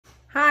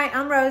Hi,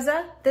 I'm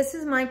Rosa. This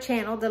is my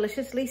channel,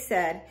 Deliciously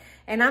Said,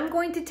 and I'm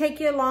going to take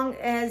you along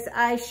as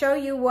I show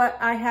you what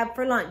I have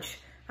for lunch.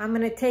 I'm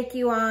going to take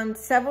you on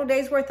several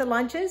days worth of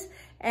lunches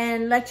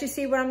and let you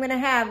see what I'm going to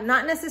have.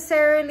 Not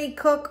necessarily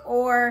cook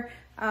or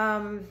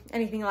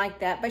anything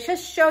like that, but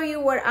just show you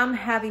what I'm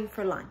having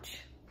for lunch.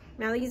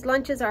 Now these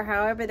lunches are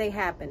however they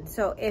happen.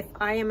 So if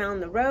I am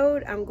on the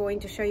road, I'm going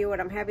to show you what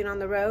I'm having on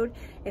the road.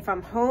 If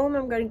I'm home,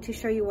 I'm going to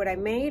show you what I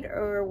made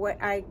or what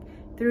I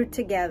threw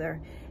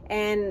together.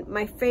 And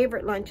my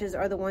favorite lunches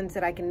are the ones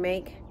that I can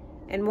make,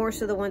 and more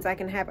so the ones I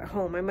can have at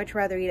home. I much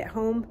rather eat at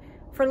home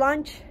for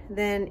lunch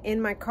than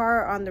in my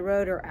car, on the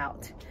road, or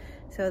out.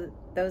 So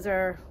those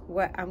are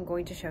what I'm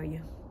going to show you.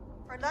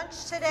 For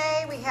lunch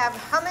today, we have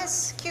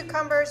hummus,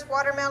 cucumbers,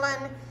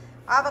 watermelon,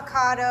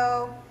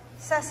 avocado,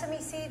 sesame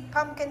seed,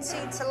 pumpkin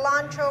seed,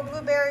 cilantro,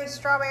 blueberries,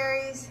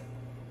 strawberries,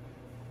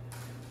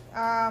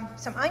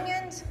 some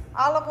onions,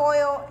 olive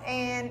oil,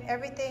 and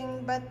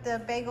everything but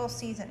the bagel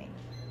seasoning.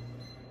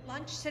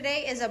 Lunch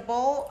today is a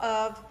bowl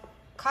of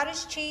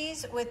cottage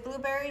cheese with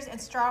blueberries and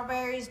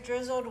strawberries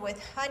drizzled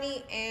with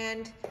honey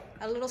and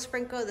a little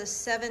sprinkle of the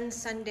 7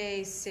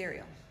 Sundays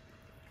cereal.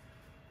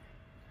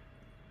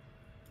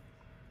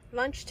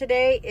 Lunch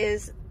today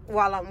is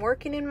while I'm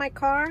working in my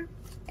car,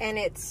 and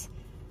it's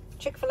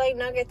Chick-fil-A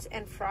nuggets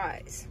and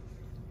fries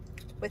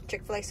with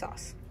Chick-fil-A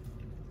sauce.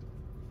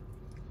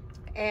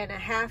 And a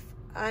half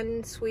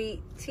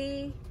unsweet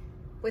tea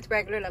with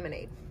regular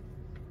lemonade.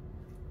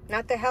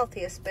 Not the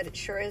healthiest, but it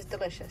sure is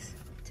delicious.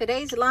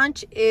 Today's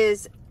lunch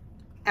is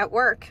at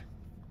work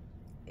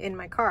in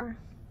my car.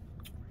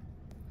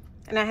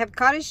 And I have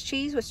cottage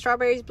cheese with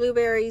strawberries,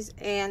 blueberries,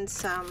 and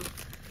some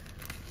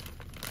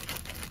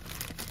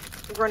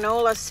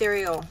granola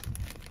cereal.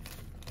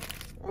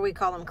 Or we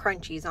call them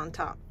crunchies on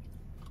top.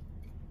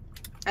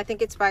 I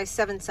think it's by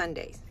 7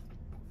 Sundays.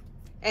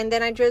 And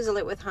then I drizzle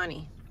it with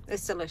honey.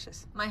 It's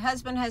delicious. My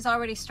husband has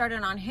already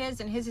started on his,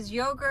 and his is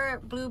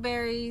yogurt,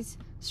 blueberries,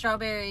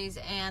 strawberries,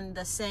 and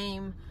the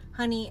same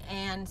honey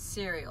and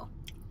cereal.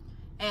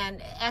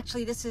 And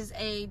actually this is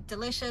a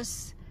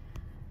delicious,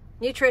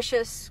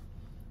 nutritious,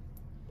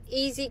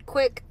 easy,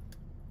 quick,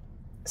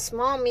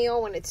 small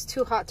meal when it's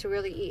too hot to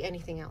really eat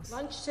anything else.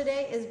 Lunch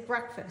today is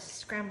breakfast: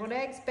 scrambled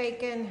eggs,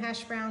 bacon,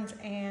 hash browns,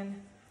 and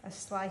a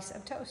slice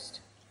of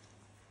toast.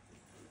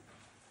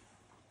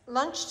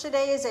 Lunch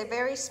today is a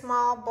very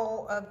small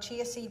bowl of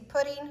chia seed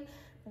pudding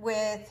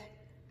with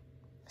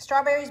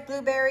strawberries,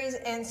 blueberries,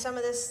 and some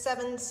of this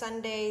 7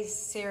 Sundays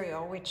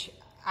cereal, which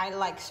I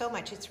like so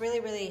much. It's really,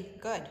 really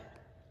good.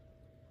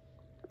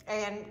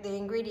 And the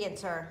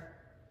ingredients are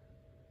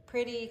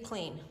pretty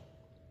clean.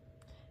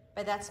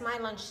 But that's my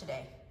lunch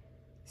today.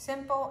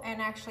 Simple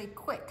and actually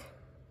quick.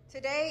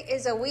 Today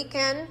is a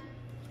weekend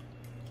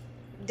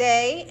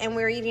day and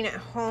we're eating at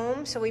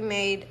home, so we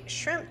made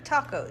shrimp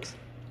tacos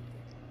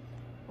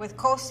with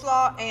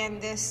coleslaw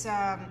and this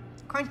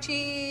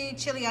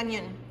crunchy chili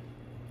onion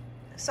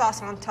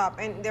sauce on top,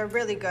 and they're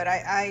really good.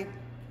 I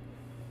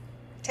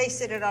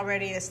tasted it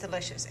already. It's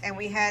delicious. And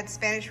we had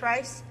Spanish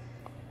rice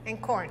and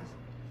corn,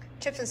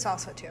 chips and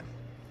salsa too.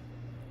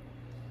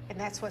 And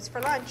that's what's for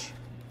lunch.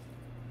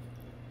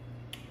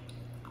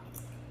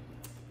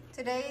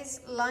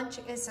 Today's lunch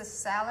is a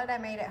salad I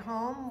made at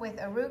home with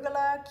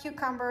arugula,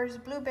 cucumbers,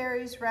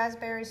 blueberries,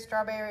 raspberries,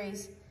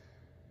 strawberries,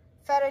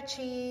 feta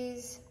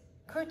cheese,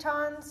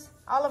 croutons,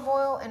 olive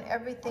oil, and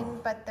everything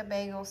but the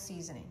bagel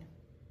seasoning.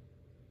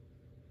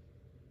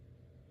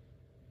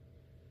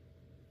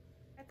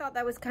 I thought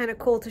that was kind of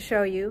cool to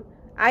show you.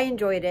 I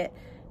enjoyed it,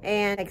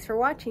 and thanks for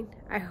watching.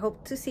 I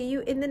hope to see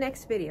you in the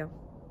next video.